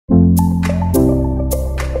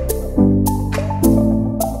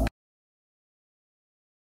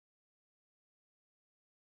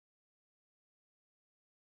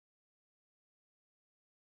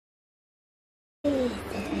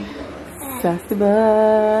Sassy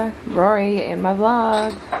book. Rory in my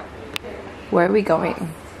vlog. Where are we going?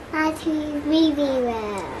 To movie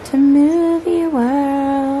world. To movie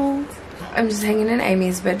world. I'm just hanging in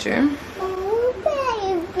Amy's bedroom. Oh,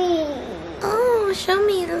 baby. Oh, show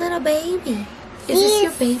me the little baby. Is this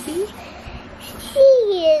your baby? She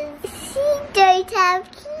is. She don't have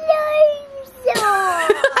clothes on.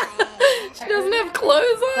 She doesn't have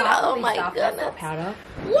clothes on. Oh my goodness. Powder.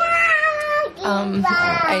 Yeah.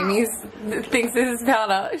 Amy thinks this is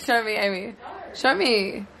powder. Show me, Amy. Show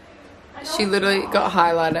me. She literally got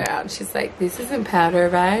highlighter out. She's like, this isn't powder,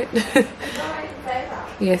 right?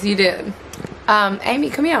 Yes, you did. Amy,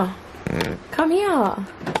 come here. Come here.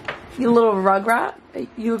 You little rugrat.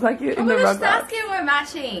 You look like you're in the rugrat. Saskia, we're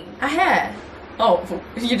matching a hair. Oh,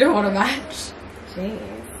 you don't want to match? Jeez.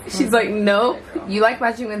 She's like, nope. You like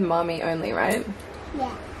matching with mommy only, right? Yeah.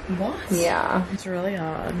 What? Yeah. It's really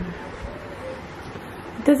hard.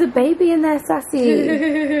 There's a baby in there, Sassy.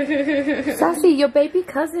 Sassy, your baby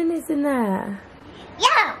cousin is in there.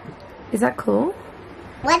 Yeah. Is that cool?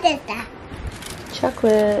 What is that?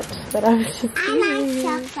 Chocolate that I was just I eating.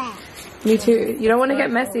 like chocolate. Me too. You don't want to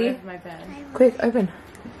get messy. My bed. Quick, open.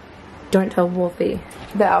 Don't tell Wolfie.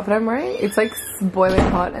 The outfit I'm wearing, it's like boiling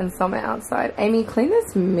hot and summer outside. Amy, clean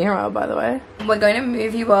this mirror, by the way. We're going to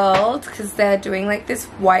Movie World because they're doing like this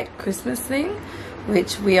white Christmas thing,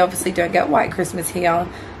 which we obviously don't get white Christmas here.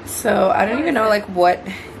 So I don't even know like what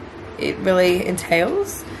it really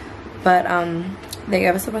entails. But they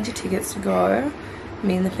gave us a bunch of tickets to go,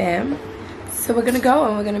 me and the fam. So we're gonna go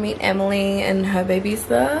and we're gonna meet Emily and her baby's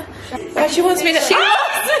there. Oh, she wants me to. She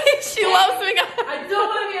loves me. She loves me. I don't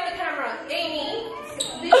want to be on the camera. Amy,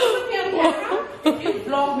 this is put me on camera. If you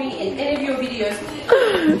vlog me in any of your videos,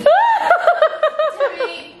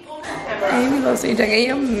 Amy loves me. Don't get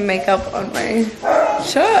your makeup on my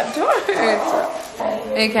shirt. Don't.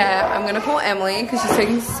 Okay, I'm gonna call Emily because she's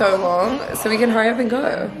taking so long, so we can hurry up and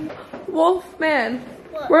go. Wolf, man,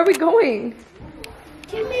 where are we going?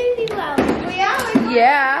 To movie world. We are.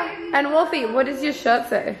 Yeah. And Wolfie, what does your shirt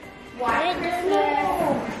say? I don't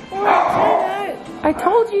know. I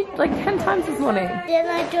told you like 10 times this morning. Then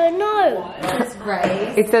I don't know.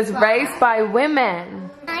 It says raised by women.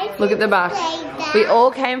 Look at the back. We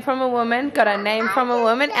all came from a woman, got a name from a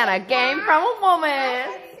woman, and a game from a woman.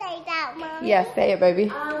 Say that, Mom. Yeah, say it,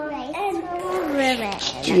 baby. And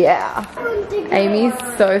Yeah. Amy's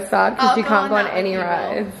so sad because she can't go on any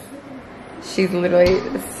rides. She's literally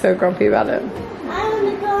so grumpy about it.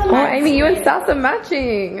 Oh, Amy, you and Sass are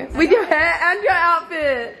matching with your hair and your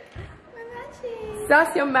outfit.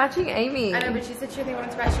 Sass, you're matching Amy. I know, but she said she wanted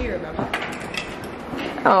to match you, remember?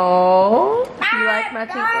 Oh, you like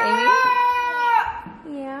matching Amy?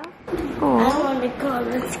 Yeah. I want to go on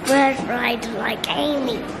the square ride like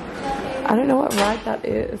Amy. I don't know what ride that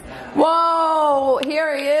is. Whoa,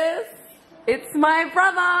 here he is. It's my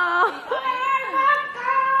brother.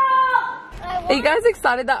 Are you guys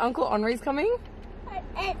excited that Uncle Henri's coming?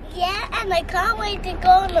 Yeah, and I can't wait to go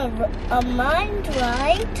on a mind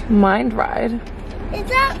ride. Mind ride? Is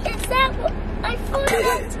that what, I thought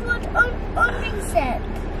that's what Henri said.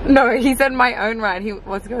 No, he said my own ride. He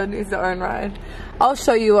was going to his own ride. I'll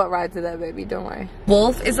show you what rides are there, baby. Don't worry.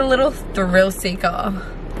 Wolf is a little thrill seeker.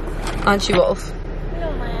 Aren't you, Wolf? No,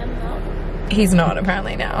 I am not. He's not,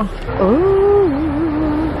 apparently, now. Ooh,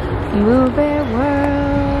 movie world.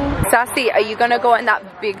 Sassy, are you going to go on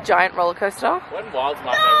that big, giant roller coaster? when Wild's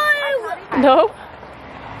my No?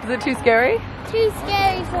 Is it too scary? Too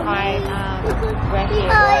scary for me. Right here.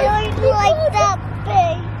 I don't like that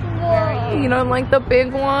big one. You don't like the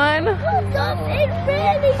big one? It's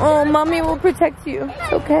really Oh, Mommy will protect you.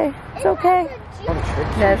 It's okay. It's okay.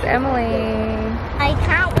 There's Emily. I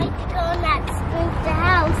can't wait to go on that spooked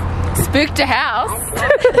house. Spooked a house?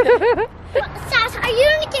 Sass, are you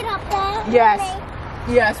gonna get up there? Yes.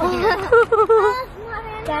 Yes, we do.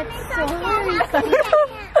 That's so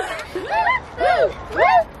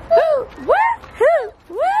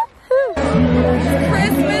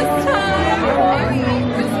Christmas time!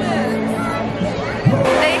 Christmas!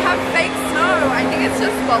 They have fake snow. I think it's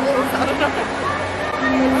just bubbles. I don't know.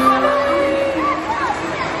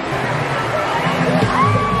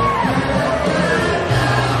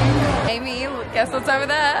 Amy, guess what's over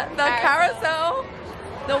there? The carousel.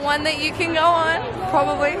 The one that you can go on,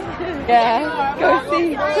 probably. Yeah, go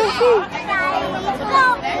see. Go see.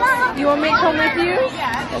 You want me to come with you?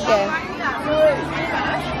 Okay.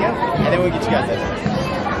 And then we'll get you guys in.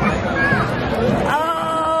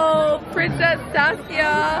 Oh, Princess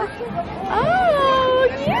Saskia. Oh,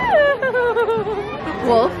 yeah.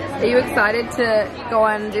 Wolf, are you excited to go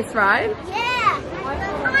on this ride? Yeah.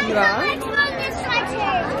 You are? Let's go on this ride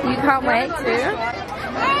too. You can't wait too?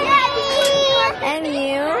 And you?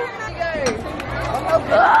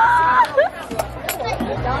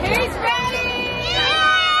 He's ready!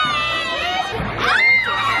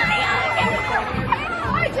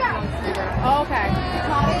 Okay.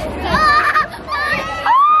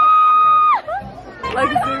 Like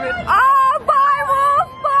zoom in. Oh, bye, Wolf,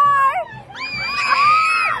 bye.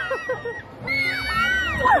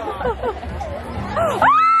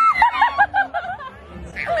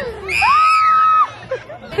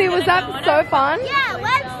 See, was that so fun? Yeah,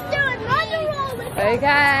 let's do another roller coaster.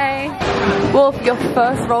 Okay. Wolf, your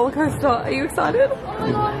first roller coaster. Are you excited?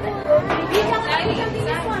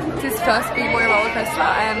 It's his first big boy roller coaster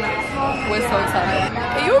and we're so excited.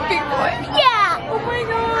 Are you a big boy? Yeah. Oh my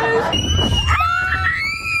gosh.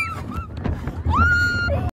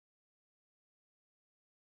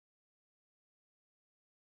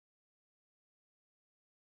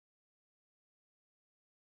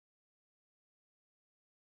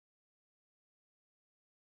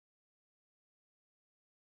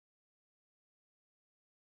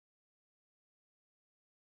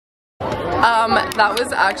 That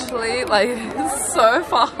was actually like so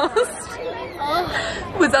fast.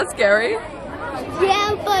 Was that scary?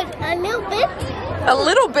 Yeah, but a little bit. A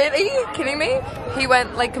little bit? Are you kidding me? He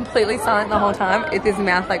went like completely silent the whole time with his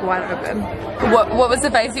mouth like wide open. What was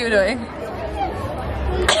the face you were doing?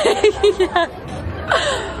 Yeah.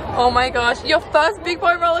 Oh my gosh, your first big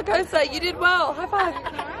boy roller coaster. You did well. High five.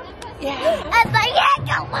 Yeah. I was like, yeah,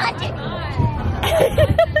 go watch it.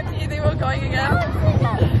 You think we're going again?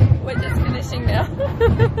 We're just finishing now.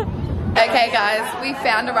 Okay guys, we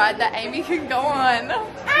found a ride that Amy can go on.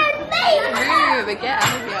 And me. Move, get out of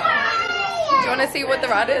here. Do you want to see what the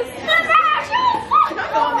ride is?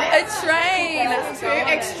 A train. Too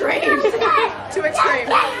extreme. Too extreme.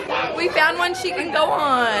 We found one she can go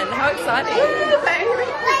on. How exciting.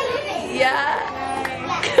 Yeah.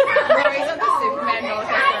 Rory's on the Superman roller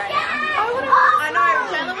coaster right now. I know,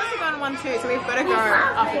 Taylor wants to go on one too, so we've got to go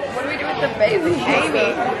up it. What do we do with the baby?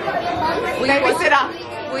 Amy. Babysitter.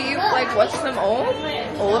 Will you like watch them all?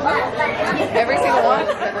 All of them? Every single one?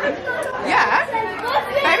 Yeah.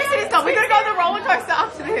 Babysitter's done. We've got to go on the roller coaster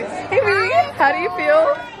after this. Amy, how do you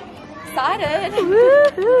feel? Excited.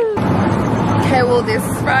 Okay, well this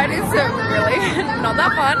ride is really not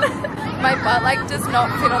that fun. My butt like does not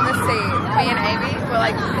fit on the seat. Me and Amy were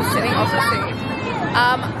like sitting off the seat.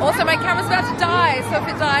 Also my camera's about to die, so if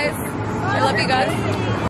it dies, I love you guys.